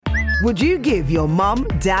Would you give your mum,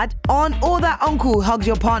 dad, aunt, or that uncle who hugs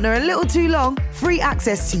your partner a little too long free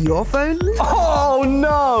access to your phone? Oh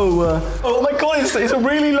no! Oh my god, it's a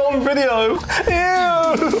really long video.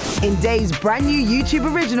 Ew! In Dave's brand new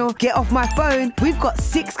YouTube original, Get Off My Phone, we've got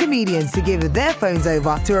 6 comedians to give their phones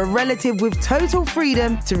over to a relative with total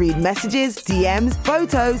freedom to read messages, DMs,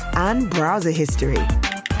 photos, and browser history.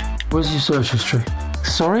 Where's your search history?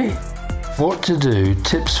 Sorry? What to do,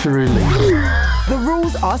 tips for relief. The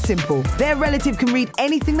rules are simple. Their relative can read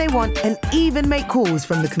anything they want and even make calls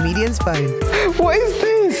from the comedian's phone. What is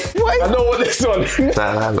this? I know what this one is.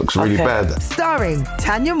 That looks really bad. Starring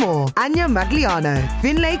Tanya Moore, Anya Magliano,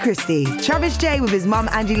 Finlay Christie, Travis J with his mum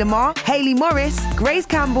Angie Lamar, Hayley Morris, Grace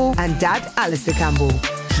Campbell, and Dad Alistair Campbell.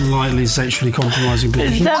 Slightly sexually compromising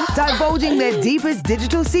people. Divulging their deepest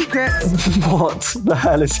digital secrets. What the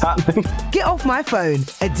hell is happening? Get Off My Phone,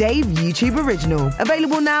 a Dave YouTube original.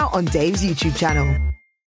 Available now on Dave's YouTube channel.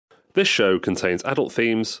 This show contains adult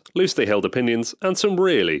themes, loosely held opinions, and some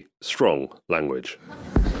really strong language.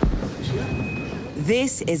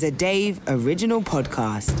 This is a Dave original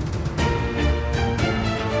podcast.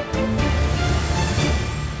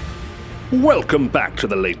 Welcome back to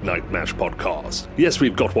the Late Night Mash podcast. Yes,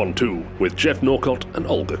 we've got one too, with Jeff Norcott and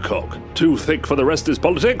Olga Koch. Too thick for the rest is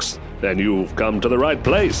politics? Then you've come to the right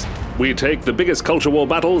place. We take the biggest culture war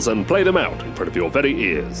battles and play them out in front of your very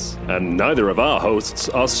ears. And neither of our hosts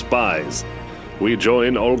are spies. We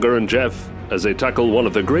join Olga and Jeff as they tackle one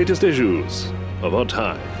of the greatest issues of our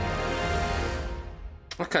time.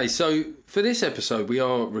 Okay, so for this episode, we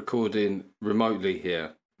are recording remotely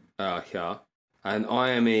here, and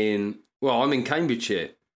I'm in Cambridgeshire,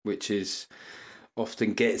 which is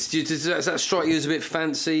often gets. Does that strike you as a bit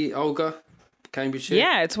fancy, Olga? Cambridgeshire?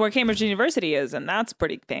 Yeah, it's where Cambridge University is, and that's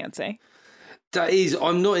pretty fancy. That is.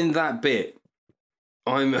 I'm not in that bit.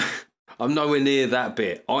 I'm nowhere near that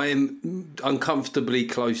bit. I'm uncomfortably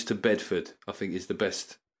close to Bedford, I think is the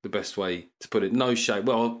best way to put it. No shame.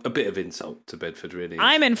 Well, a bit of insult to Bedford, really.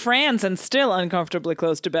 I'm in France and still uncomfortably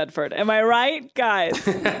close to Bedford. Am I right, guys?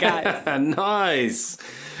 Nice.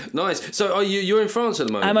 So you're in France at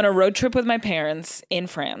the moment? I'm on a road trip with my parents in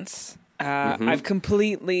France. I've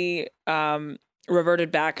completely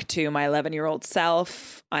reverted back to my 11-year-old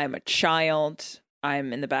self. I'm a child.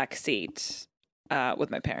 I'm in the back seat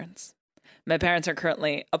with my parents. My parents are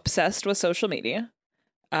currently obsessed with social media.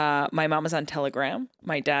 My mom is on Telegram.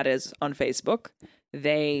 My dad is on Facebook.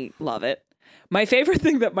 They love it. My favorite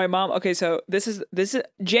thing that my mom, so this is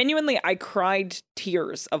genuinely, I cried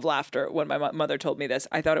tears of laughter when my mother told me this.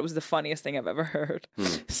 I thought it was the funniest thing I've ever heard.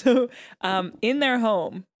 So in their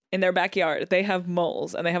home, in their backyard, they have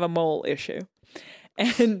moles and they have a mole issue.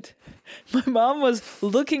 And my mom was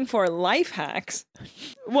looking for life hacks.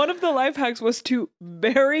 One of the life hacks was to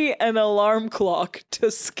bury an alarm clock to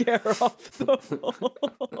scare off the mole.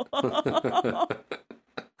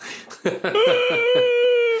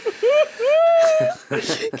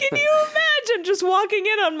 Can you imagine just walking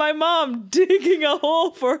in on my mom digging a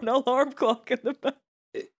hole for an alarm clock in the back?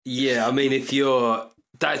 Yeah, I mean, if you're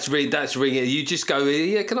that's ringing, you just go,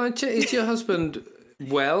 yeah, can I check? Is your husband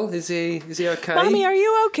well? Is he okay? Mommy, are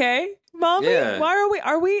you okay? Mommy, yeah. Why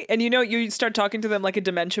are we? And you start talking to them like a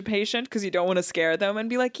dementia patient because you don't want to scare them and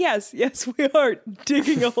be like, yes, we are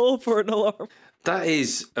digging a hole for an alarm. That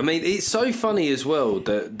is, I mean, it's so funny as well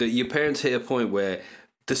that your parents hit a point where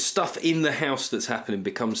the stuff in the house that's happening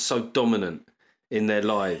becomes so dominant in their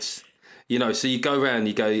lives. You know, so you go around,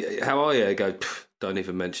 you go, how are you? I go, don't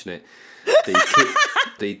even mention it.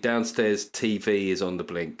 The downstairs TV is on the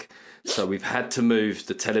blink. So we've had to move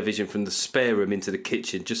the television from the spare room into the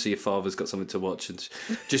kitchen just so your father's got something to watch. And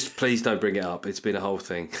just please don't bring it up. It's been a whole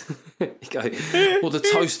thing. You go, well, the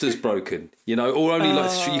toaster's broken, you know, or only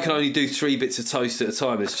you can only do 3 bits of toast at a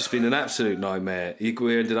time. It's just been an absolute nightmare.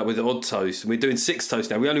 We ended up with odd toast, and we're doing 6 toasts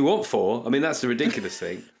now. We only want 4. I mean, that's the ridiculous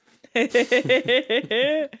thing.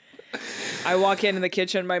 I walk in the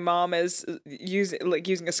kitchen. My mom is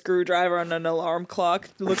using a screwdriver on an alarm clock.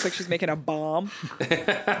 It looks like she's making a bomb.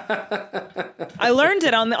 I learned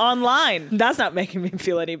it online. That's not making me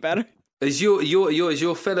feel any better. Is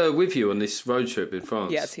your fellow with you on this road trip in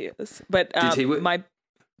France? Yes, he is. But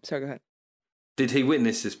sorry, go ahead. Did he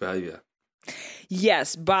witness this behaviour?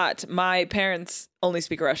 Yes, but my parents only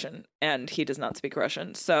speak Russian, and he does not speak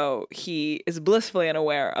Russian. So he is blissfully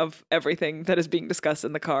unaware of everything that is being discussed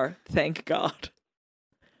in the car. Thank God.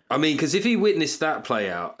 I mean, because if he witnessed that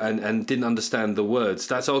play out and didn't understand the words,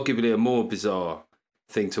 that's arguably a more bizarre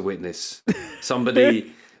thing to witness.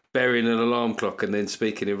 Somebody burying an alarm clock and then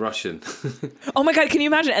speaking in Russian. Oh my God, can you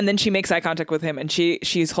imagine? And then she makes eye contact with him, and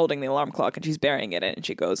she's holding the alarm clock, and she's burying it in, and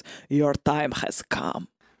she goes, "Your time has come."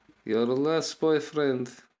 Your last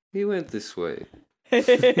boyfriend, he went this way.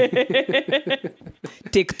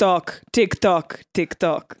 Tick tock, tick tock, tick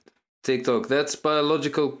tock. Tick tock, that's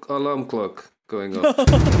biological alarm clock going off.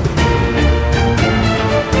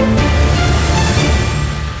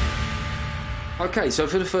 Okay, so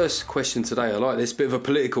for the first question today, I like this bit of a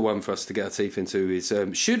political one for us to get our teeth into is,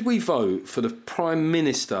 should we vote for the Prime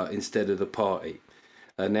Minister instead of the party?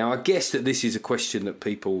 Now, I guess that this is a question that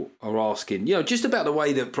people are asking, just about the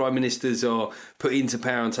way that Prime Ministers are put into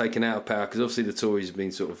power and taken out of power, because obviously the Tories have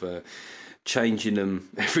been sort of changing them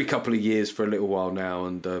every couple of years for a little while now.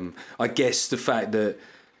 And I guess the fact that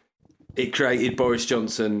it created Boris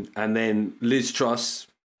Johnson and then Liz Truss,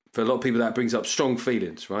 for a lot of people that brings up strong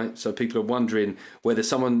feelings, right? So people are wondering whether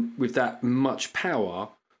someone with that much power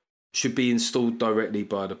should be installed directly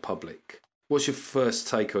by the public. What's your first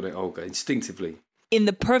take on it, Olga, instinctively? In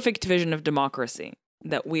the perfect vision of democracy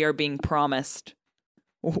that we are being promised,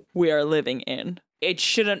 we are living in, it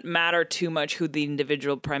shouldn't matter too much who the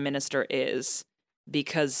individual prime minister is,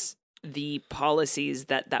 because the policies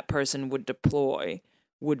that person would deploy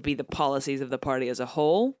would be the policies of the party as a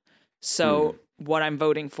whole. So what I'm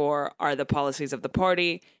voting for are the policies of the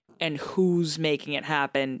party, and who's making it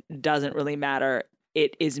happen doesn't really matter.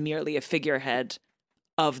 It is merely a figurehead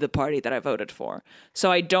of the party that I voted for. So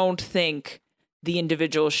I don't think the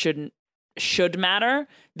individual should matter,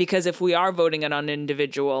 because if we are voting on an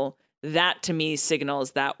individual, that to me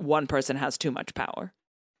signals that one person has too much power.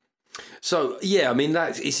 So, yeah, I mean,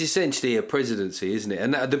 it's essentially a presidency, isn't it?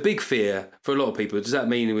 And the big fear for a lot of people, does that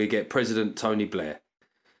mean we get President Tony Blair?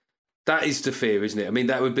 That is the fear, isn't it? I mean,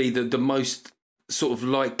 that would be the most sort of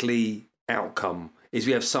likely outcome, is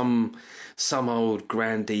we have some old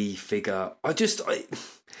grandee figure.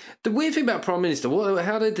 The weird thing about Prime Minister,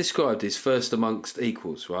 how they described is first amongst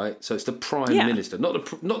equals, right? So it's the Prime Minister, not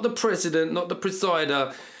the President, not the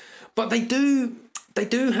presider, but they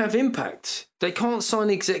do have impact. They can't sign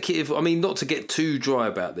executive. I mean, not to get too dry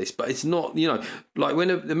about this, but it's not, like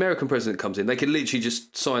when an American president comes in, they can literally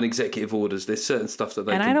just sign executive orders. There's certain stuff that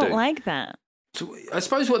they can do. And I don't like that. So I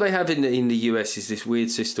suppose what they have in the US is this weird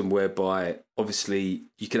system whereby obviously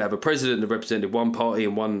you can have a president that represented one party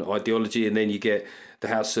and one ideology, and then you get the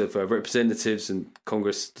House of Representatives and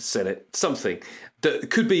Congress, the Senate, something that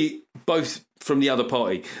could be both from the other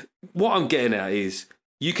party. What I'm getting at is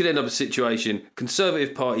you could end up in a situation,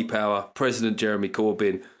 Conservative Party power, President Jeremy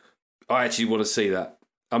Corbyn. I actually want to see that.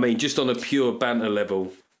 I mean, just on a pure banter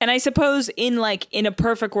level. And I suppose in a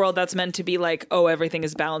perfect world, that's meant to be like, oh, everything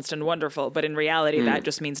is balanced and wonderful. But in reality, that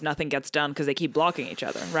just means nothing gets done because they keep blocking each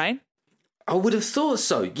other, right? I would have thought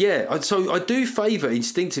so, yeah. So I do favour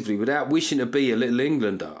instinctively, without wishing to be a little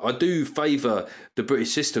Englander, I do favour the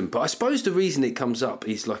British system. But I suppose the reason it comes up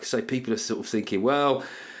is, like I say, people are sort of thinking, well,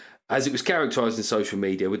 as it was characterised in social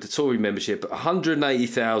media with the Tory membership,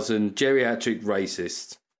 180,000 geriatric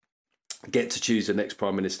racists get to choose the next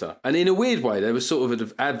Prime Minister. And in a weird way, they were sort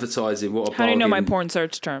of advertising what a bargain... How do you know my porn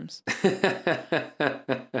search terms? But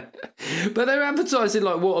they're advertising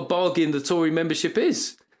like what a bargain the Tory membership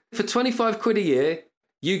is. For 25 quid a year,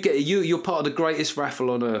 you're part of the greatest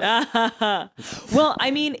raffle on earth. Well,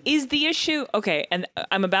 I mean, is the issue... Okay, and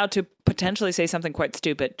I'm about to potentially say something quite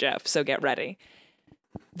stupid, Jeff, so get ready.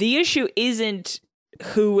 The issue isn't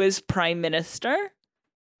who is Prime Minister,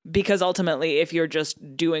 because ultimately, if you're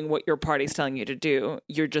just doing what your party's telling you to do,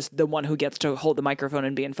 you're just the one who gets to hold the microphone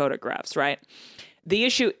and be in photographs, right? The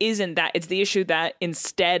issue isn't that. It's the issue that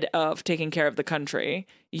instead of taking care of the country,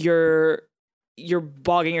 you're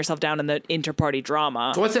bogging yourself down in the inter-party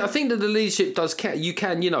drama. So I think that the leadership does count. You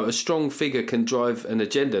can, a strong figure can drive an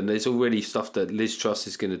agenda, and there's already stuff that Liz Truss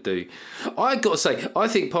is going to do. I got to say, I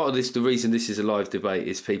think part of this, the reason this is a live debate,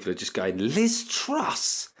 is people are just going, Liz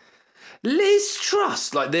Truss? Liz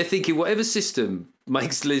Truss? Like, they're thinking whatever system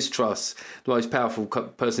makes Liz Truss the most powerful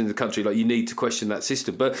person in the country, like, you need to question that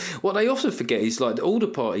system. But what they often forget is, like, all the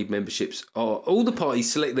party memberships all the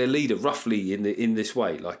parties select their leader roughly in this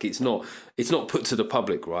way. Like, it's not put to the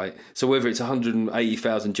public, right? So whether it's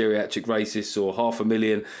 180,000 geriatric racists or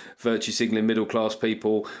 500,000 virtue signalling middle class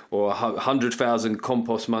people or 100,000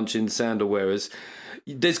 compost munching sandal wearers,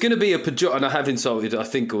 there's going to be and I have insulted, I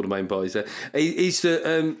think, all the main parties there, is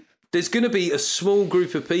that there's going to be a small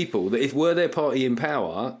group of people that, if were their party in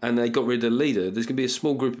power and they got rid of the leader, there's going to be a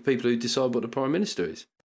small group of people who decide what the Prime Minister is.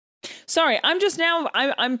 Sorry,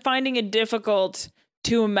 I'm finding it difficult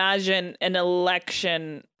to imagine an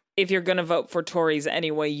election if you're going to vote for Tories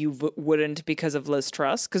anyway. You wouldn't because of Liz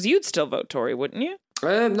Truss, because you'd still vote Tory, wouldn't you?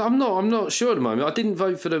 I'm not sure at the moment. I didn't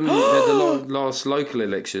vote for them at the last local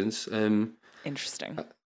elections. Interesting.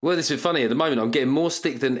 Well, this is funny. At the moment, I'm getting more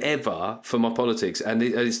stick than ever for my politics, and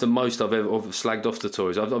it's the most I've ever slagged off the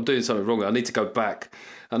Tories. I'm doing something wrong. I need to go back.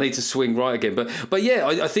 I need to swing right again. But yeah,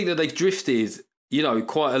 I think that they've drifted,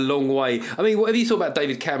 quite a long way. I mean, whatever you thought about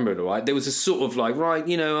David Cameron, all right, there was a sort of like, right,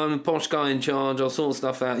 I'm a posh guy in charge, I'll sort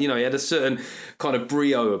stuff out. He had a certain kind of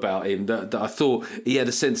brio about him that I thought he had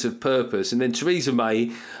a sense of purpose. And then Theresa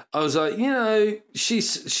May, I was like, she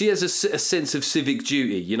has a sense of civic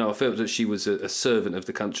duty. I felt that she was a servant of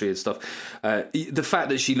the country and stuff. The fact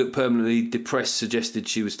that she looked permanently depressed suggested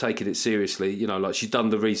she was taking it seriously. Like she'd done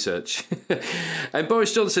the research. And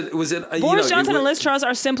Boris Johnson was Boris Johnson and Liz Truss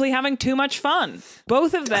are simply having too much fun.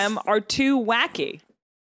 Both of them are too wacky.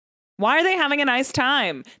 Why are they having a nice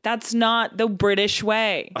time? That's not the British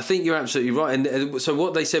way. I think you're absolutely right. And so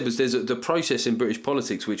what they said was there's the process in British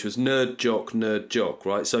politics, which was nerd, jock,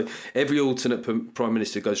 right? So every alternate prime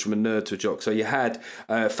minister goes from a nerd to a jock. So you had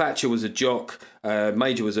Thatcher was a jock,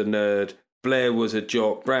 Major was a nerd, Blair was a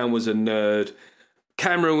jock, Brown was a nerd,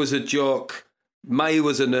 Cameron was a jock, May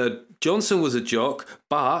was a nerd, Johnson was a jock,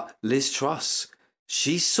 but Liz Truss,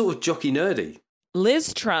 she's sort of jockey nerdy.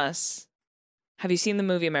 Liz Truss, have you seen the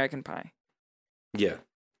movie American Pie? Yeah.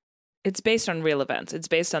 It's based on real events. It's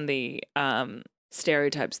based on the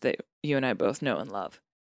stereotypes that you and I both know and love.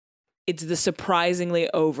 It's the surprisingly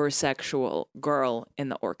over-sexual girl in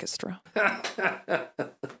the orchestra.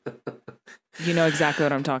 You know exactly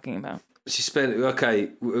what I'm talking about.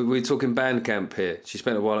 We're talking band camp here. She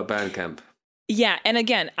spent a while at band camp. Yeah, and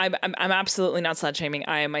again, I'm absolutely not slut shaming.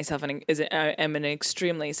 I am myself am an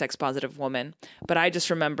extremely sex positive woman, but I just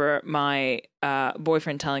remember my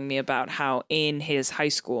boyfriend telling me about how in his high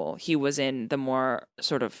school he was in the more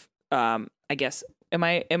sort of I guess am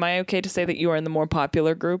I okay to say that you are in the more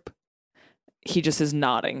popular group? He just is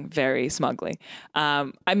nodding very smugly.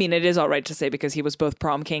 I mean, it is all right to say because he was both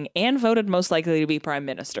prom king and voted most likely to be prime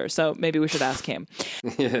minister. So maybe we should ask him.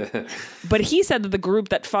 Yeah. But he said that the group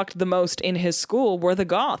that fucked the most in his school were the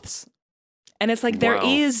goths. And it's like there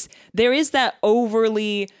is that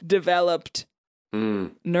overly developed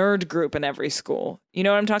nerd group in every school. You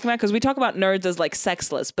know what I'm talking about? Because we talk about nerds as like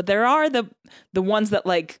sexless, but there are the ones that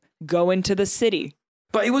like go into the city.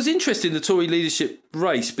 But it was interesting, the Tory leadership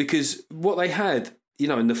race, because what they had,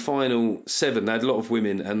 in the final 7, they had a lot of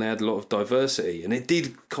women and they had a lot of diversity. And it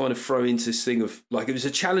did kind of throw into this thing of, like, it was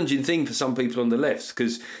a challenging thing for some people on the left,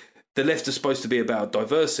 because the left are supposed to be about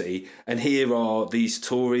diversity. And here are these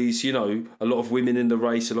Tories, a lot of women in the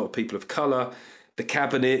race, a lot of people of colour, the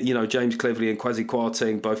cabinet, James Cleverly and Kwasi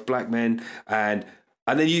Kwarteng, both black men. And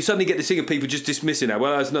then you suddenly get this thing of people just dismissing that.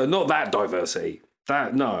 Well, it's not that diversity. I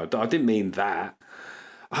didn't mean that.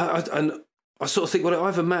 And I sort of think, well, it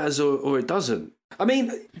either matters or it doesn't. I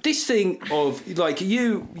mean, this thing of, like,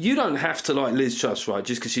 you don't have to like Liz Truss, right,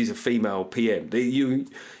 just because she's a female PM. Is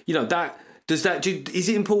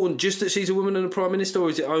it important just that she's a woman and a prime minister, or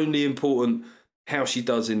is it only important how she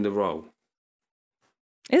does in the role?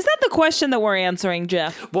 Is that the question that we're answering,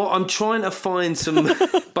 Jeff? Well, I'm trying to find some...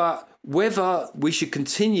 but whether we should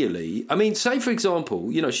continually... I mean, say, for example,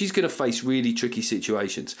 she's going to face really tricky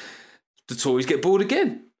situations. The Tories get bored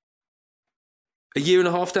again. A year and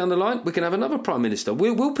a half down the line, we can have another prime minister.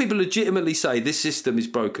 Will people legitimately say this system is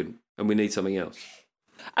broken and we need something else?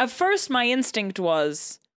 At first, my instinct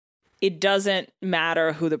was it doesn't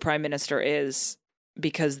matter who the prime minister is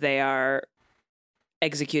because they are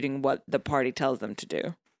executing what the party tells them to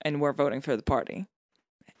do, and we're voting for the party.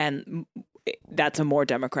 And that's a more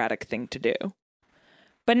democratic thing to do.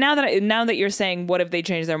 But now that you're saying, what if they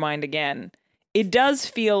change their mind again? It does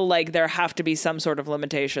feel like there have to be some sort of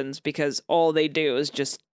limitations because all they do is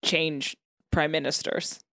just change prime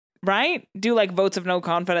ministers, right? Do like votes of no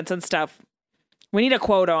confidence and stuff. We need a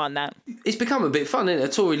quota on that. It's become a bit fun, isn't it?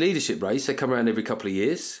 A Tory leadership race, they come around every couple of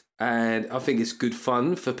years. And I think it's good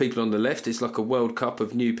fun for people on the left. It's like a World Cup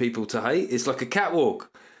of new people to hate. It's like a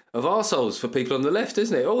catwalk of arseholes for people on the left,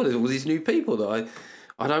 isn't it? Oh, there's all these new people that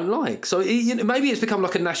I don't like. So maybe it's become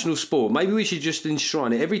like a national sport. Maybe we should just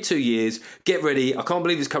enshrine it every 2 years. Get ready. I can't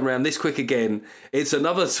believe it's come around this quick again. It's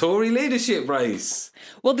another Tory leadership race.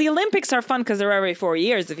 Well, the Olympics are fun because they're every 4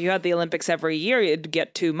 years. If you had the Olympics every year, it'd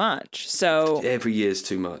get too much. So every year's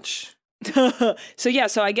too much.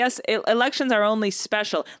 So I guess elections are only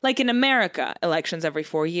special. Like in America, elections every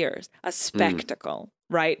 4 years. A spectacle,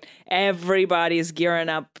 right? Everybody's gearing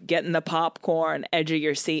up, getting the popcorn, edge of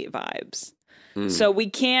your seat vibes. So we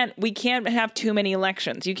can't have too many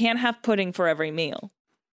elections. You can't have pudding for every meal.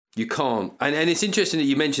 You can't. And it's interesting that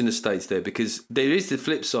you mentioned the States there, because there is the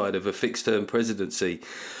flip side of a fixed-term presidency,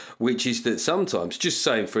 which is that sometimes, just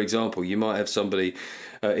saying, for example, you might have somebody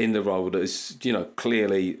in the role that is,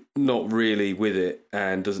 clearly not really with it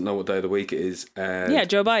and doesn't know what day of the week it is. And, yeah,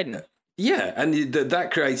 Joe Biden. Yeah, and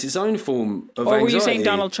that creates its own form of Or anxiety. were you saying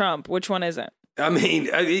Donald Trump? Which one is it? I mean,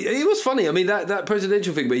 it was funny. I mean, that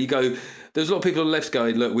presidential thing where you go, there's a lot of people on the left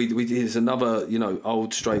going, look, here's another,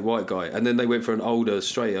 old, straight, white guy. And then they went for an older,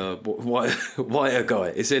 straighter, whiter guy,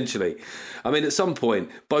 essentially. I mean, at some point,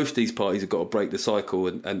 both these parties have got to break the cycle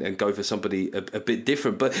and go for somebody a bit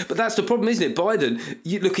different. But that's the problem, isn't it? Biden,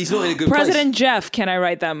 look, he's not in a good President place. Jeff, can I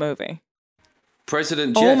write that movie?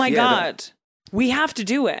 President Jeff. Oh, my God. We have to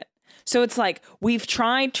do it. So it's like, we've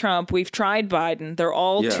tried Trump, we've tried Biden. They're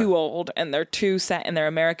all too old and they're too set in their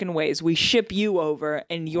American ways. We ship you over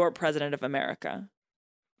and you're president of America.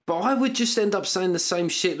 But I would just end up saying the same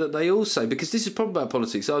shit that they all say, because this is probably about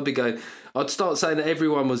politics. I'd start saying that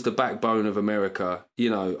everyone was the backbone of America.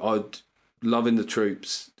 I'd loving the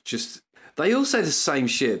troops. They all say the same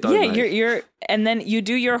shit, don't they? You're, and then you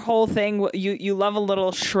do your whole thing. You love a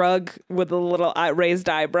little shrug with a little raised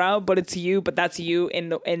eyebrow, but it's you. But that's you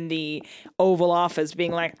in the Oval Office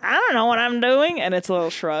being like, I don't know what I'm doing, and it's a little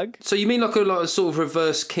shrug. So you mean like a sort of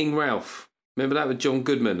reverse King Ralph? Remember that with John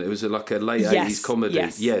Goodman? It was like a late 80s comedy.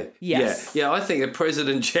 Yes. Yeah. I think that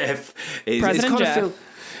President Jeff is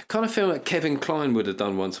kind of feel like Kevin Kline would have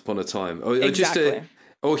done once upon a time, or exactly.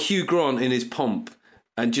 or Hugh Grant in his pomp.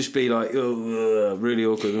 And just be like, really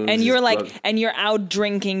awkward. And you're like, and you're out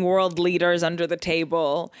drinking world leaders under the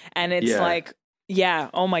table. And it's like,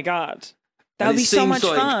 oh my God. That would be so much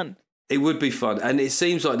fun. It would be fun. And it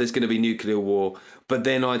seems like there's going to be nuclear war. But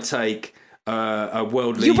then I take a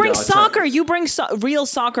world leader. You bring soccer. You bring real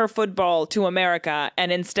soccer football to America.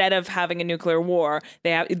 And instead of having a nuclear war,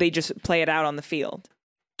 they just play it out on the field.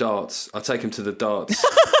 Darts. I take him to the darts.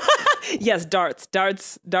 Yes, darts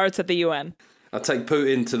at the UN. I take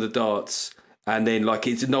Putin to the darts, and then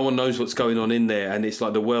no one knows what's going on in there, and it's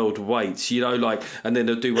like the world waits, and then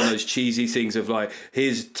they'll do one of those cheesy things of like,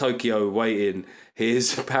 here's Tokyo waiting,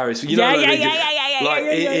 here's Paris, Independence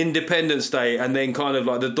Day, and then kind of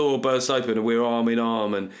like the door bursts open and we're arm in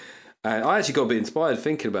arm, and I actually got a bit inspired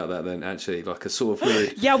thinking about that then, actually, like a sort of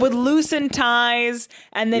weird... Yeah, with loosened ties,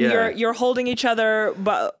 and then you're holding each other,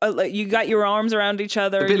 but you got your arms around each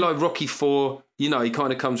other. A bit like Rocky IV, he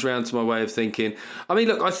kind of comes round to my way of thinking. I mean,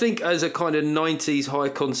 look, I think as a kind of 90s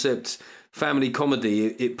high-concept family comedy,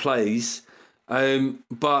 it plays...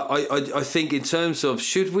 but I think in terms of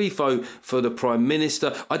should we vote for the Prime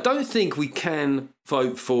Minister, I don't think we can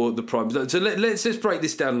vote for the Prime Minister. So let's just break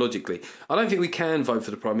this down logically. I don't think we can vote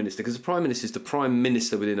for the Prime Minister because the Prime Minister is the Prime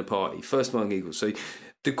Minister within a party, first among equals. So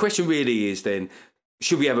the question really is then,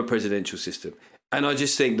 should we have a presidential system? And I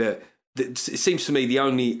just think that it seems to me the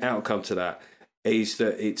only outcome to that is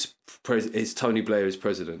that it's Tony Blair as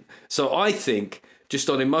president. So I think... just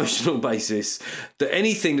on emotional basis, that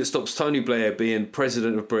anything that stops Tony Blair being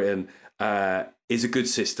president of Britain is a good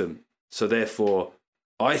system. So therefore,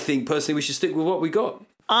 I think personally we should stick with what we got.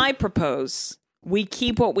 I propose we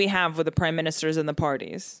keep what we have with the prime ministers and the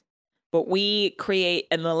parties, but we create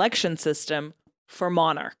an election system for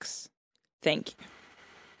monarchs. Thank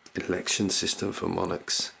you. Election system for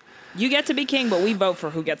monarchs. You get to be king, but we vote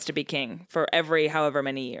for who gets to be king for every however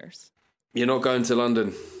many years. You're not going to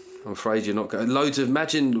London. I'm afraid you're not going.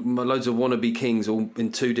 Imagine loads of wannabe kings all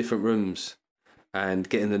in two different rooms and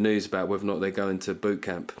getting the news about whether or not they're going to boot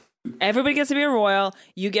camp. Everybody gets to be a royal.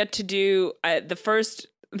 You get to do the first.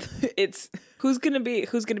 It's who's gonna be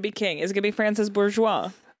king? Is it gonna be Francis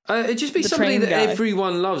Bourgeois? It'd just be somebody that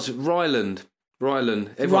everyone loves. Ryland.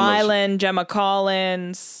 Gemma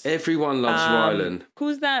Collins. Everyone loves Ryland.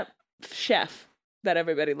 Who's that chef that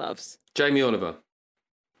everybody loves? Jamie Oliver.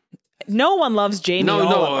 No one loves Jamie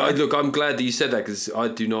Oliver. Look, I'm glad that you said that because I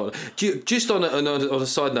do not. Just on a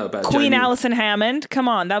side note about Queen Jamie, Alison Hammond. Come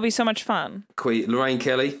on, that'd be so much fun. Queen Lorraine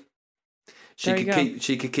Kelly. She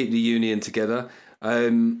could keep the union together.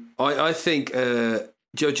 I think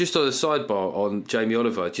just on a sidebar on Jamie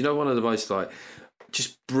Oliver. Do you know one of the most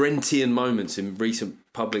just Brentian moments in recent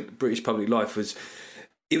British public life was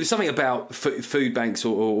something about food banks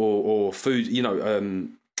or food,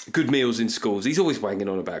 good meals in schools. He's always wanging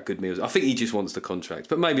on about good meals. I think he just wants the contract,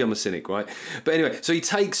 but maybe I'm a cynic, right? But anyway, so he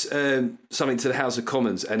takes something to the House of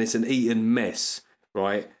Commons and it's an Eton mess,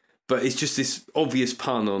 right? But it's just this obvious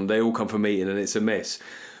pun on they all come from Eton and it's a mess.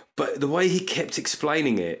 But the way he kept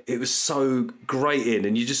explaining it, it was so grating,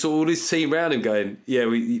 and you just saw all his team around him going, "Yeah,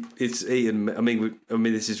 it's Eton. I mean,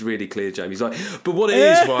 this is really clear, Jamie." He's like, "But what it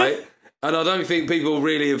is, right? and I don't think people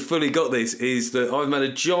really have fully got this, is that I've made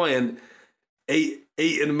a giant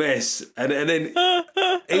eaten mess. And then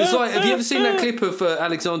it was like, have you ever seen that clip of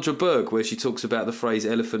Alexandra Burke where she talks about the phrase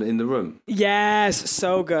elephant in the room? Yes,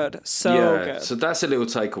 so good. So good. So that's a little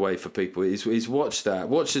takeaway for people is watch that.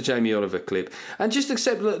 Watch the Jamie Oliver clip. And just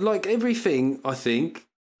accept that, like everything, I think,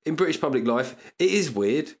 in British public life, it is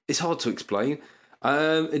weird. It's hard to explain.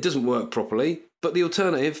 It doesn't work properly. But the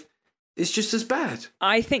alternative is just as bad.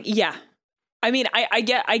 I think, yeah. I mean, I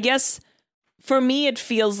guess for me, it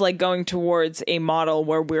feels like going towards a model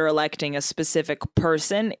where we're electing a specific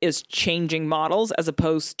person is changing models as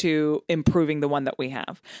opposed to improving the one that we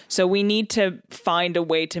have. So we need to find a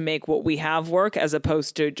way to make what we have work as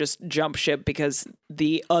opposed to just jump ship because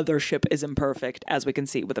the other ship is imperfect, as we can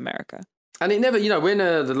see with America. And it never, when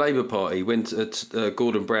the Labour Party went,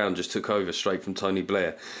 Gordon Brown just took over straight from Tony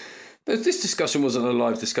Blair. This discussion wasn't a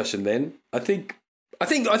live discussion then. I think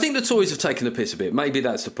the Tories have taken the piss a bit. Maybe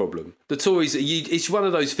that's the problem. The Tories, it's one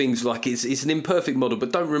of those things like it's an imperfect model,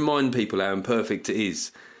 but don't remind people how imperfect it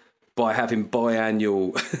is by having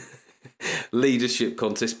biannual leadership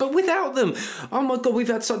contests. But without them, oh my God, we've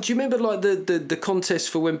had such... Do you remember like the contest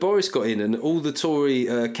for when Boris got in and all the Tory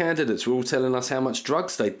candidates were all telling us how much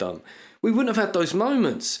drugs they'd done? We wouldn't have had those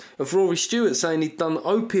moments of Rory Stewart saying he'd done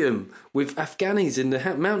opium with Afghanis in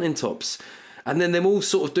the mountaintops. And then them all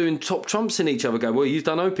sort of doing top trumps in each other, go, well, you've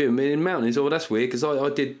done opium in mountains. Oh, that's weird, because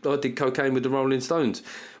I did cocaine with the Rolling Stones.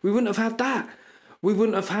 We wouldn't have had that. We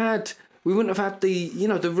wouldn't have had the,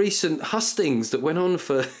 the recent hustings that went on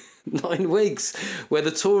for 9 weeks, where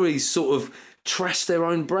the Tories sort of trashed their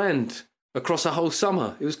own brand across a whole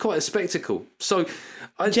summer. It was quite a spectacle. So,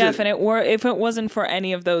 Jeff, and if it wasn't for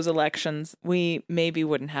any of those elections, we maybe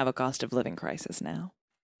wouldn't have a cost of living crisis now.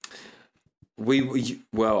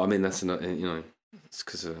 Well, I mean, that's not, it's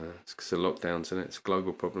because of lockdowns, isn't it? It's a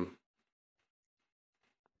global problem.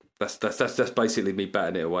 That's basically me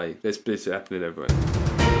batting it away. It's happening everywhere.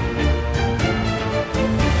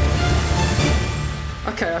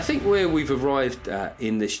 Okay, I think where we've arrived at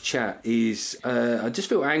in this chat is I just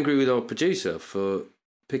feel angry with our producer for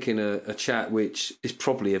picking a chat which is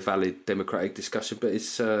probably a valid democratic discussion, but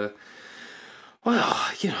it's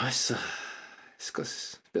it's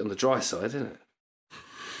a bit on the dry side, isn't it?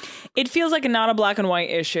 It feels like not a black and white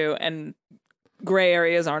issue, and grey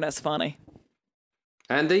areas aren't as funny.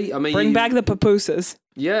 Andy, I mean, bring back the papooses.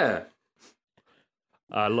 Yeah.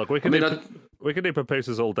 Look, we can do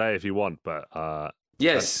papooses all day if you want, but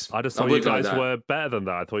yes, I just thought you guys were better than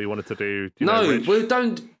that. I thought you wanted to do. Well,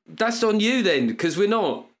 don't. That's on you then, because we're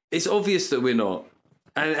not. It's obvious that we're not,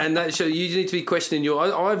 and that shows you need to be questioning your.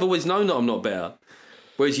 I've always known that I'm not better.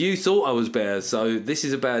 Whereas you thought I was better, so this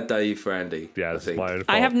is a bad day for Andy. Yeah, that's my own fault.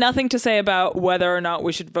 I have nothing to say about whether or not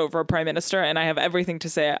we should vote for a prime minister, and I have everything to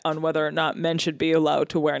say on whether or not men should be allowed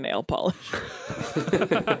to wear nail polish.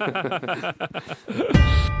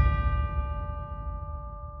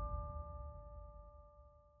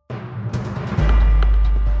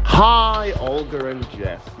 Hi, Olga and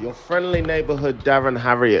Jeff. Your friendly neighbourhood Darren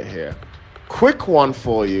Harriott here. Quick one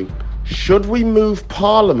for you. Should we move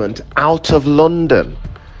Parliament out of London?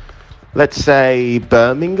 Let's say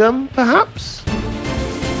Birmingham, perhaps?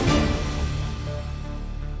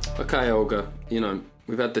 Okay, Olga,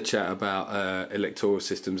 we've had the chat about electoral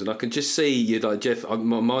systems, and I can just see you like, Jeff,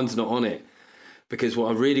 my mind's not on it, because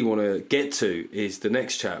what I really want to get to is the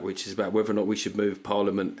next chat, which is about whether or not we should move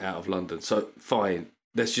Parliament out of London. So, fine,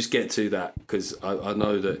 let's just get to that, because I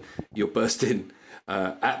know that you're bursting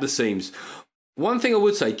at the seams. One thing I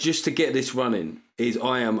would say, just to get this running, is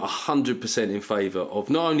I am 100% in favour of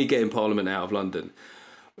not only getting Parliament out of London,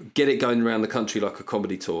 get it going around the country like a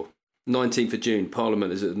comedy tour. 19th of June,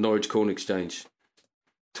 Parliament is at the Norwich Corn Exchange.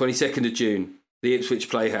 22nd of June, the Ipswich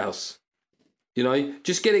Playhouse.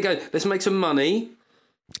 Just get it going. Let's make some money.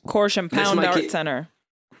 Corsham Pound Art Centre.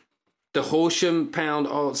 The Horsham Pound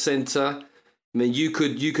Art Centre. I mean, you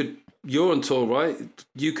could. You're on tour, right?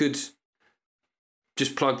 You could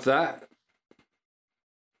just plug that.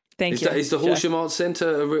 Thank you. Is the Horsham Art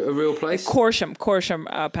Centre a real place? Corsham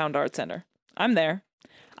Pound Art Centre. I'm there.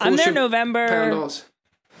 I'm there November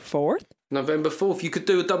 4th. November 4th. You could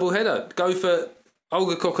do a double header. Go for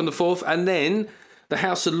Olga Cock on the 4th, and then the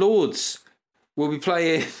House of Lords will be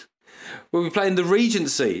playing. We'll be playing the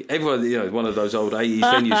Regency. Everyone, one of those old 80s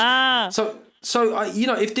venues. So,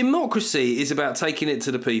 if democracy is about taking it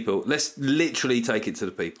to the people, let's literally take it to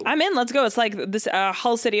the people. I'm in. Let's go. It's like this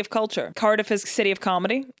Hull City of Culture. Cardiff is City of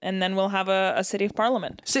Comedy, and then we'll have a City of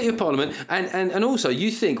Parliament. City of Parliament. And also,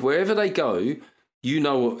 you think wherever they go, you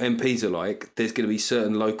know what MPs are like. There's going to be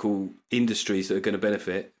certain local industries that are going to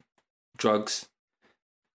benefit. Drugs,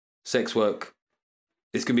 sex work.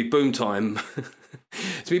 It's going to be boom time. It's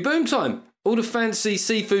going to be boom time. All the fancy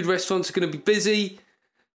seafood restaurants are going to be busy.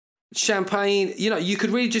 Champagne. You could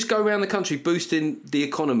really just go around the country boosting the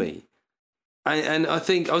economy. And I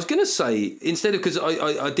think I was going to say, instead of, because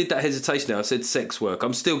I did that hesitation there, I said sex work.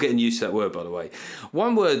 I'm still getting used to that word, by the way.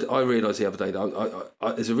 One word I realised the other day,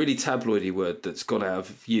 there's a really tabloidy word that's gone out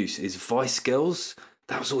of use, is vice girls.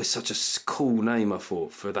 That was always such a cool name, I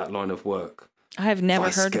thought, for that line of work. I have never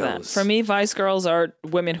Vice heard of that. girls. For me, Vice girls are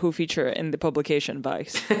women who feature in the publication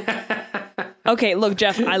Vice. Okay, look,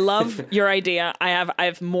 Jeff, I love your idea. I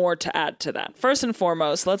have more to add to that. First and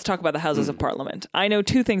foremost, let's talk about the Houses of Parliament. I know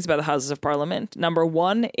two things about the Houses of Parliament. Number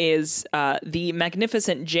one is the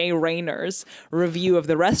magnificent Jay Rayner's review of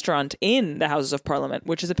the restaurant in the Houses of Parliament,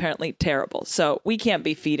 which is apparently terrible. So we can't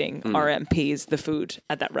be feeding our MPs the food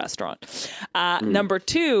at that restaurant. Number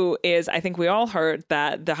two is, I think we all heard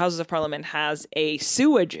that the Houses of Parliament has a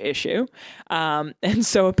sewage issue. And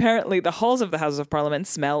so apparently the halls of the Houses of Parliament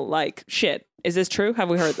smell like shit. Is this true? Have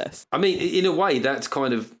we heard this? I mean, in a way, that's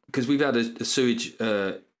kind of because we've had a sewage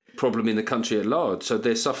problem in the country at large, so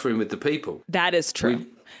they're suffering with the people. That is true.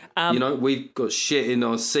 We've got shit in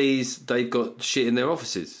our seas. They've got shit in their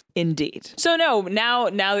offices. Indeed. So no,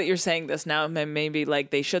 now that you're saying this, now maybe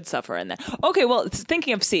like they should suffer in that. Okay, well,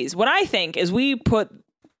 thinking of seas, what I think is we put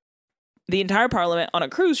the entire Parliament on a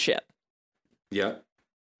cruise ship. Yeah.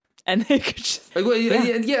 And they could just... Well,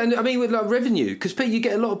 yeah, and I mean, with like revenue, because you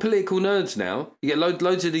get a lot of political nerds now. You get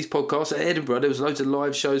loads of these podcasts. At Edinburgh, there was loads of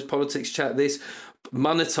live shows, politics chat, this.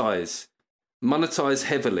 Monetize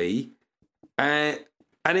heavily. And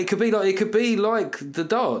it could be like the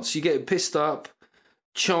darts. You get pissed up,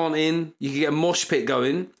 chanting. You can get a mosh pit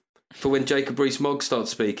going for when Jacob Rees-Mogg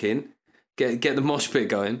starts speaking. Get the mosh pit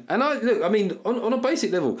going. And I mean, on a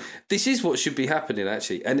basic level, this is what should be happening,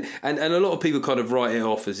 actually. And a lot of people kind of write it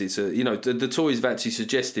off as it's the Tories have actually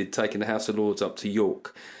suggested taking the House of Lords up to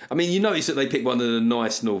York. I mean, you notice that they pick one of the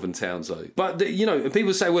nice northern towns, though. But,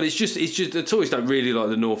 people say, well, it's just the Tories don't really like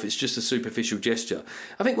the North. It's just a superficial gesture.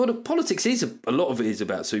 I think, the politics is, a lot of it is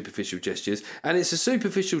about superficial gestures. And it's a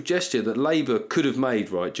superficial gesture that Labour could have made,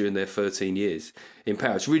 right, during their 13 years in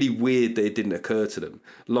power. It's really weird that it didn't occur to them,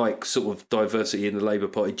 like sort of diversity in the Labour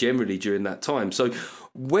Party generally during that time. So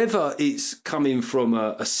whether it's coming from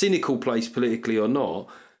a cynical place politically or not,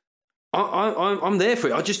 I'm there for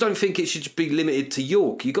it. I just don't think it should be limited to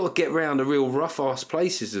York. You've got to get around the real rough-ass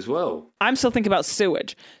places as well. I'm still thinking about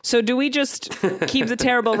sewage. So do we just keep the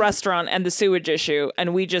terrible restaurant and the sewage issue,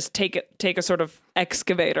 and we just take a sort of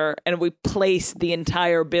excavator and we place the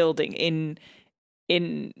entire building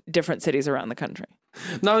in different cities around the country?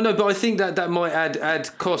 No, but I think that might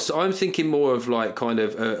add costs. I'm thinking more of like kind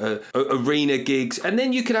of arena gigs, and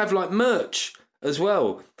then you could have like merch as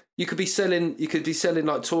well. You could be selling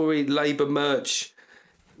like Tory Labour merch.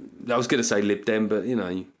 I was going to say Lib Dem, but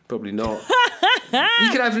probably not.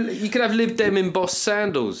 You could have Lib Dem embossed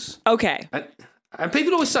sandals. Okay. And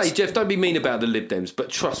people always say, Jeff, don't be mean about the Lib Dems, but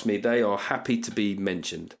trust me, they are happy to be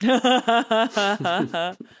mentioned.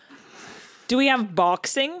 Do we have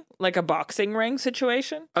boxing, like a boxing ring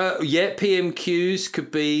situation? Yeah, PMQs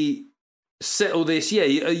could be settle this. Yeah,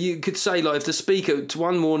 you could say like if the speaker,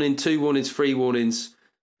 1 warning, 2 warnings, 3 warnings,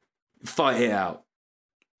 fight it out.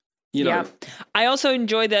 Yeah. I also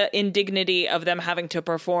enjoy the indignity of them having to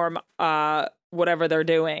perform whatever they're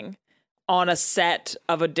doing on a set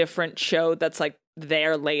of a different show that's like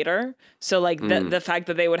there later. So like the fact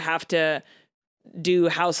that they would have to do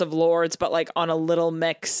House of Lords but like on a Little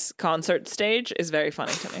Mix concert stage is very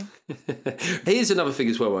funny to me. Here's another thing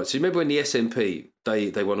as well, right? So you remember when the SNP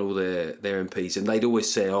they won all their MPs and they'd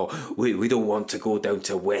always say, oh, we don't want to go down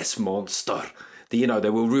to Westminster. They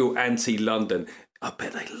were real anti-London. I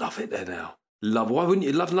bet they love it there now. Why wouldn't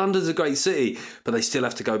you? London's a great city, but they still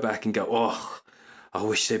have to go back and go, oh, I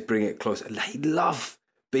wish they'd bring it closer. They love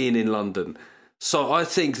being in London. So I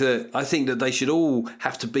think that they should all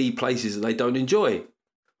have to be places that they don't enjoy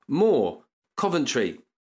more. Coventry,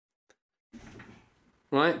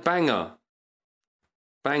 right? Bangor.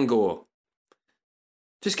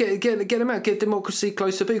 Just get them out. Get democracy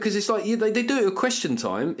closer to people, because it's like they do it at Question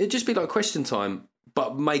Time. It'd just be like Question Time,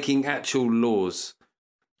 but making actual laws.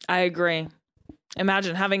 I agree.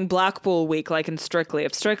 Imagine having Blackpool Week like in Strictly.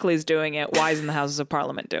 If Strictly's doing it, why isn't the Houses of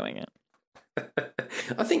Parliament doing it?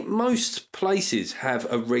 I think most places have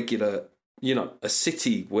a regular, a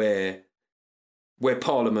city where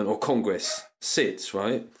Parliament or Congress sits,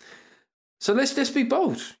 right? So let's be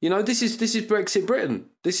bold. This is Brexit Britain.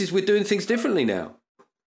 We're doing things differently now.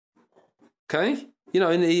 Okay?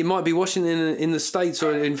 And it might be Washington in the States,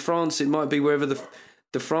 or in France, it might be wherever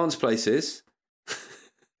the France place is.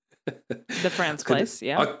 The France place,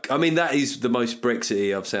 yeah. I mean, that is the most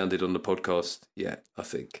Brexit-y I've sounded on the podcast yet, I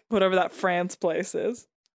think. Whatever that France place is.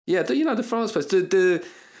 Yeah, the France place.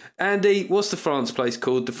 Andy, what's the France place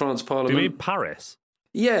called? The France Parliament? Do you mean Paris?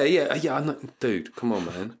 Yeah. I know. Dude, come on,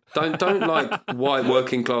 man. Don't like white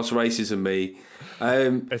working class racism me.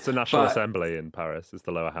 It's the National Assembly in Paris. It's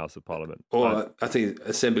the lower house of Parliament. Or I think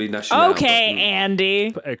Assembly Nationale. Okay,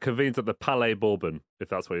 Andy. It convenes at the Palais Bourbon, if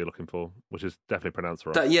that's what you're looking for, which is definitely pronounced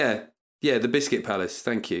wrong. Yeah, the Biscuit Palace.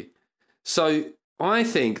 Thank you. So I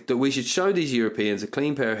think that we should show these Europeans a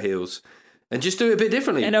clean pair of heels and just do it a bit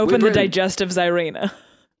differently. And open the digestive Xyrena.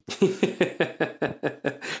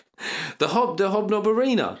 The Hobnob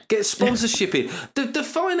Arena. Get sponsorship in. The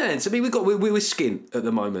finance. I mean, we're with Skin at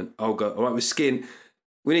the moment. I'll go. All right, with Skin,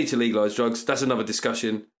 we need to legalise drugs. That's another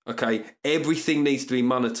discussion. Okay, everything needs to be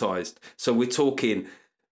monetised. So we're talking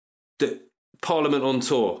the Parliament on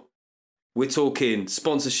tour. We're talking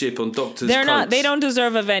sponsorship on doctors. They don't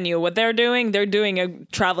deserve a venue. What they're doing a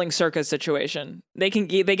traveling circus situation. They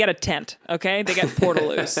get a tent. Okay, they get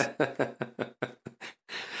Portaloos.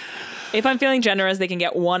 If I'm feeling generous, they can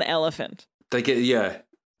get one elephant. They get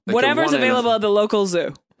whatever's available at the local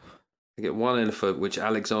zoo. They get one elephant, which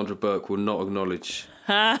Alexandra Burke will not acknowledge.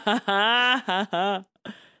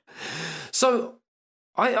 So,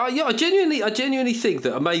 I genuinely think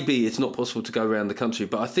that maybe it's not possible to go around the country,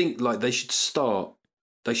 but I think like they should start.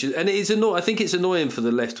 They should, and I think it's annoying for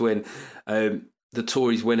the left when the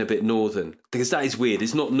Tories went a bit northern, because that is weird.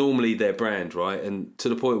 It's not normally their brand, right? And to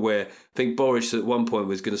the point where I think Boris at one point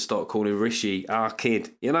was going to start calling Rishi our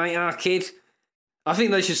kid. You know, our kid. I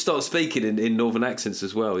think they should start speaking in northern accents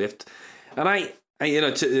as well. Liz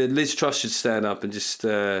Truss should stand up and just do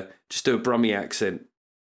a Brummie accent.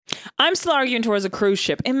 I'm still arguing towards a cruise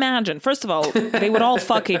ship. Imagine, first of all, they would all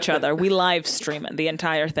fuck each other. We live stream it, the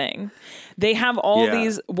entire thing. They have all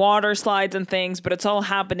these water slides and things, but it's all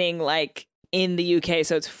happening like in the UK,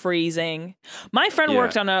 so it's freezing. My friend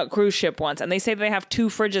worked on a cruise ship once, and they say they have 2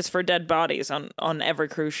 fridges for dead bodies on every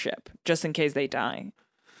cruise ship, just in case they die.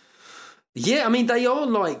 Yeah, I mean, they are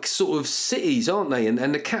like sort of cities, aren't they?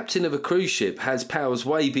 And the captain of a cruise ship has powers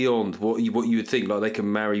way beyond what you would think. Like they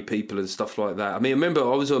can marry people and stuff like that. I mean, I remember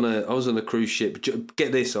I was on a cruise ship.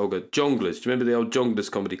 Get this, Olga, Jonglers. Do you remember the old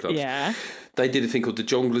Jonglers comedy clubs? Yeah. They did a thing called the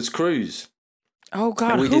Jonglers Cruise. Oh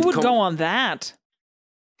God, who would go on that?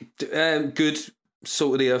 Good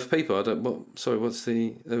salt of the earth people.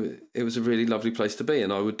 It was a really lovely place to be,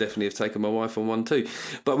 and I would definitely have taken my wife on one too.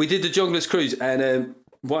 But we did the Jonglers Cruise, and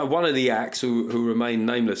one of the acts who remained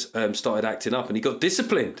nameless started acting up, and he got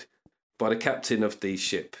disciplined by the captain of the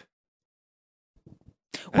ship.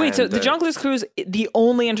 Wait, so the Jonglers Cruise, the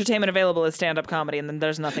only entertainment available is stand-up comedy, and then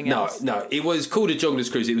there's nothing else? No, it was called a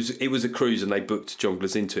Jonglers Cruise. It was a cruise, and they booked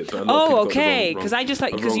jonglers into it. But a lot of people okay, because I just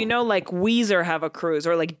like, because you know, like Weezer have a cruise,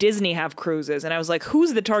 or like Disney have cruises, and I was like,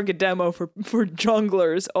 who's the target demo for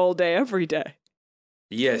jonglers all day, every day?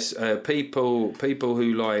 Yes, people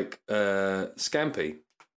who like scampi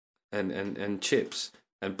and chips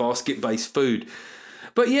and basket-based food.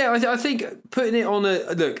 But yeah, I think putting it on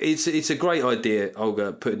it's a great idea,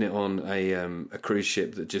 Olga, putting it on a cruise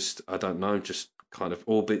ship that just kind of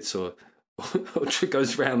orbits or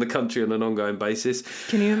goes around the country on an ongoing basis.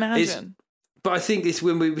 Can you imagine? But I think it's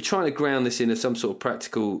when we were trying to ground this in some sort of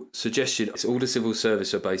practical suggestion. It's all the civil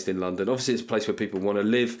service are based in London. Obviously, it's a place where people want to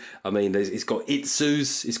live. I mean, it's got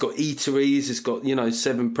itsus, it's got eateries, it's got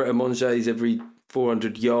 7 pret-a-manger's every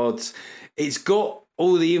 400 yards. It's got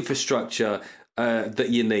all the infrastructure that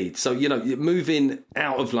you need. So, moving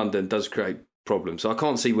out of London does create problems. So I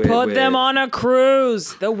can't see where... Put them on a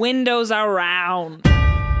cruise. The windows are round.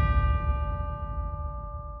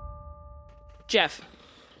 Jeff,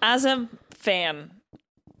 as a fan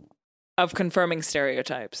of confirming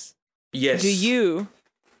stereotypes, yes, do you,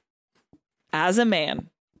 as a man,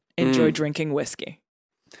 enjoy drinking whiskey?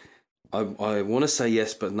 I want to say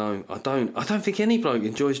yes, but no, I don't. I don't think any bloke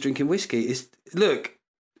enjoys drinking whiskey. It's rank.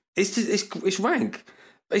 It's rank.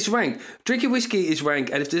 Drinking whiskey is rank.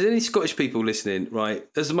 And if there's any Scottish people listening, right,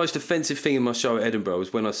 that's the most offensive thing in my show at Edinburgh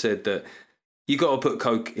was when I said that you got to put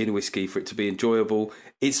Coke in whiskey for it to be enjoyable.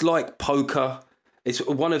 It's like poker. It's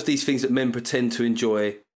one of these things that men pretend to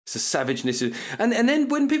enjoy. It's a savageness. And then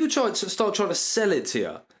when people start trying to sell it to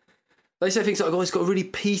you, they say things like, it's got a really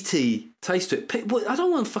peaty taste to it. I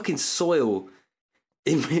don't want fucking soil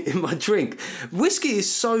in my drink. Whiskey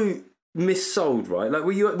is so missold, right? Like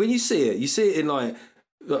when you see it in like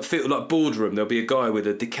boardroom, there'll be a guy with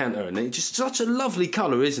a decanter, and it's just such a lovely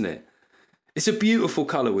colour, isn't it? It's a beautiful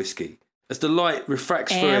colour, whiskey. As the light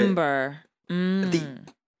refracts through it. Amber. The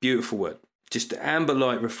beautiful word. Just the amber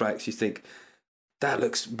light refracts, you think, that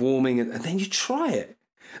looks warming, and then you try it.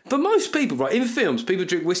 For most people, right, in films, people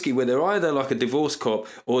drink whiskey where they're either like a divorce cop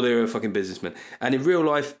or they're a fucking businessman. And in real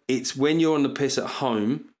life, it's when you're on the piss at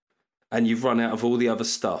home and you've run out of all the other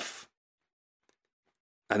stuff.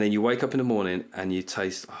 And then you wake up in the morning and you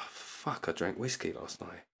taste, oh, fuck, I drank whiskey last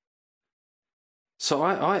night. So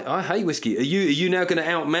I hate whiskey. Are you now going to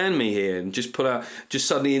outman me here and just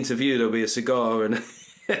suddenly interview, there'll be a cigar and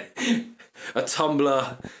a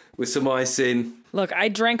tumbler with some ice in? Look, I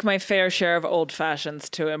drank my fair share of old fashions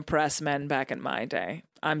to impress men back in my day.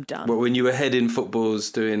 I'm done. Well, when you were head in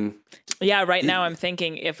footballs doing... Yeah, right now I'm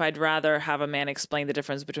thinking if I'd rather have a man explain the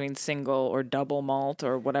difference between single or double malt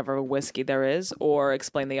or whatever whiskey there is, or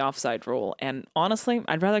explain the offside rule. And honestly,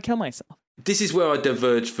 I'd rather kill myself. This is where I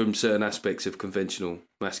diverge from certain aspects of conventional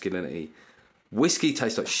masculinity. Whiskey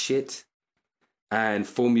tastes like shit, and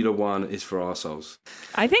Formula One is for arseholes.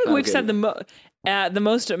 I think we've said the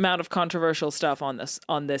most amount of controversial stuff on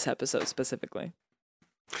this episode specifically.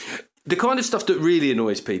 The kind of stuff that really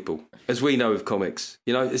annoys people, as we know with comics.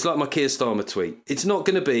 You know, it's like my Keir Starmer tweet. It's not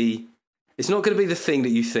going to be the thing that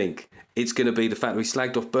you think. It's going to be the fact that we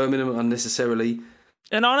slagged off Birmingham unnecessarily.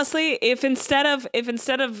 And honestly, if instead of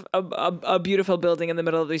a beautiful building in the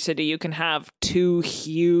middle of the city, you can have 2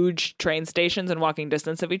 huge train stations in walking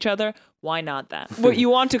distance of each other, why not that? What you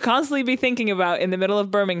want to constantly be thinking about in the middle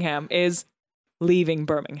of Birmingham is leaving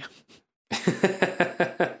Birmingham.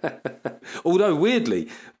 Although, weirdly,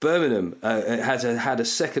 Birmingham has had a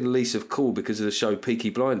second lease of cool because of the show Peaky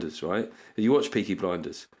Blinders, right? Have you watched Peaky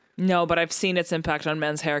Blinders? No, but I've seen its impact on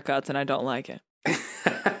men's haircuts, and I don't like it.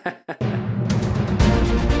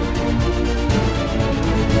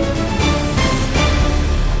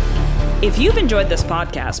 If you've enjoyed this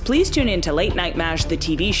podcast, please tune in to Late Night MASH, the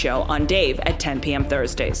TV show, on Dave at 10 p.m.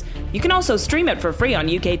 Thursdays. You can also stream it for free on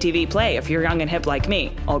UK TV Play if you're young and hip like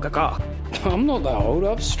me, Olga Koch. I'm not that old.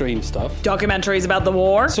 I've streamed stuff. Documentaries about the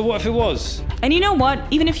war. So what if it was? And you know what?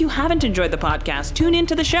 Even if you haven't enjoyed the podcast, tune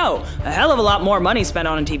into the show. A hell of a lot more money spent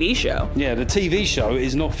on a TV show. Yeah, the TV show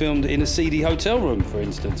is not filmed in a seedy hotel room, for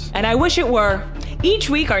instance. And I wish it were. Each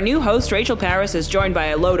week, our new host, Rachel Paris, is joined by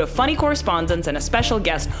a load of funny correspondents and a special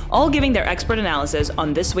guest, all giving their expert analysis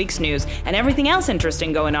on this week's news and everything else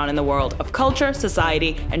interesting going on in the world of culture,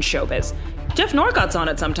 society, and showbiz. Jeff Norcott's on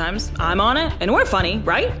it sometimes. I'm on it, and we're funny,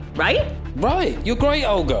 right? Right? Right. You're great,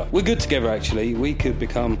 Olga. We're good together, actually. We could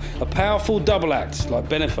become a powerful double act like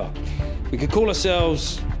Benefer. We could call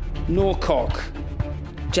ourselves Norcock.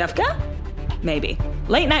 Jeffka? Maybe.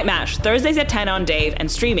 Late Night MASH, Thursdays at 10 on Dave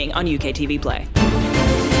and streaming on UK TV Play.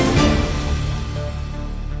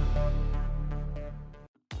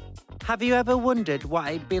 Have you ever wondered what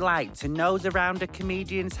it'd be like to nose around a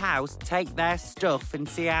comedian's house, take their stuff and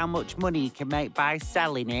see how much money you can make by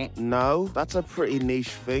selling it? No, that's a pretty niche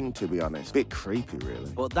thing, to be honest. Bit creepy,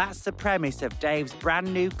 really. But that's the premise of Dave's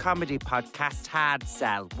brand new comedy podcast, Hard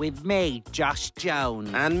Sell, with me, Josh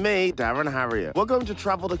Jones. And me, Darren Harriott. We're going to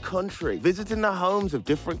travel the country, visiting the homes of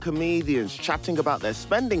different comedians, chatting about their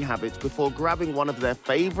spending habits before grabbing one of their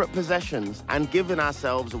favourite possessions and giving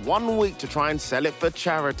ourselves 1 week to try and sell it for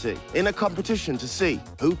charity, in a competition to see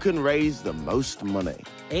who can raise the most money.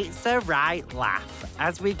 It's a right laugh,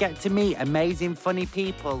 as we get to meet amazing funny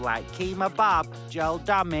people like Kemah Bob, Joel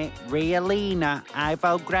Dommett, Ria Lina,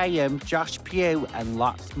 Ivo Graham, Josh Pugh, and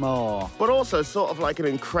lots more. But also sort of like an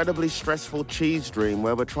incredibly stressful cheese dream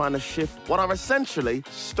where we're trying to shift what are essentially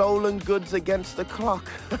stolen goods against the clock.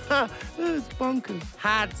 It's bonkers.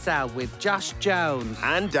 Hard Sell with Josh Jones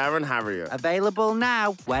and Darren Harriott. Available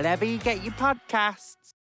now wherever you get your podcasts.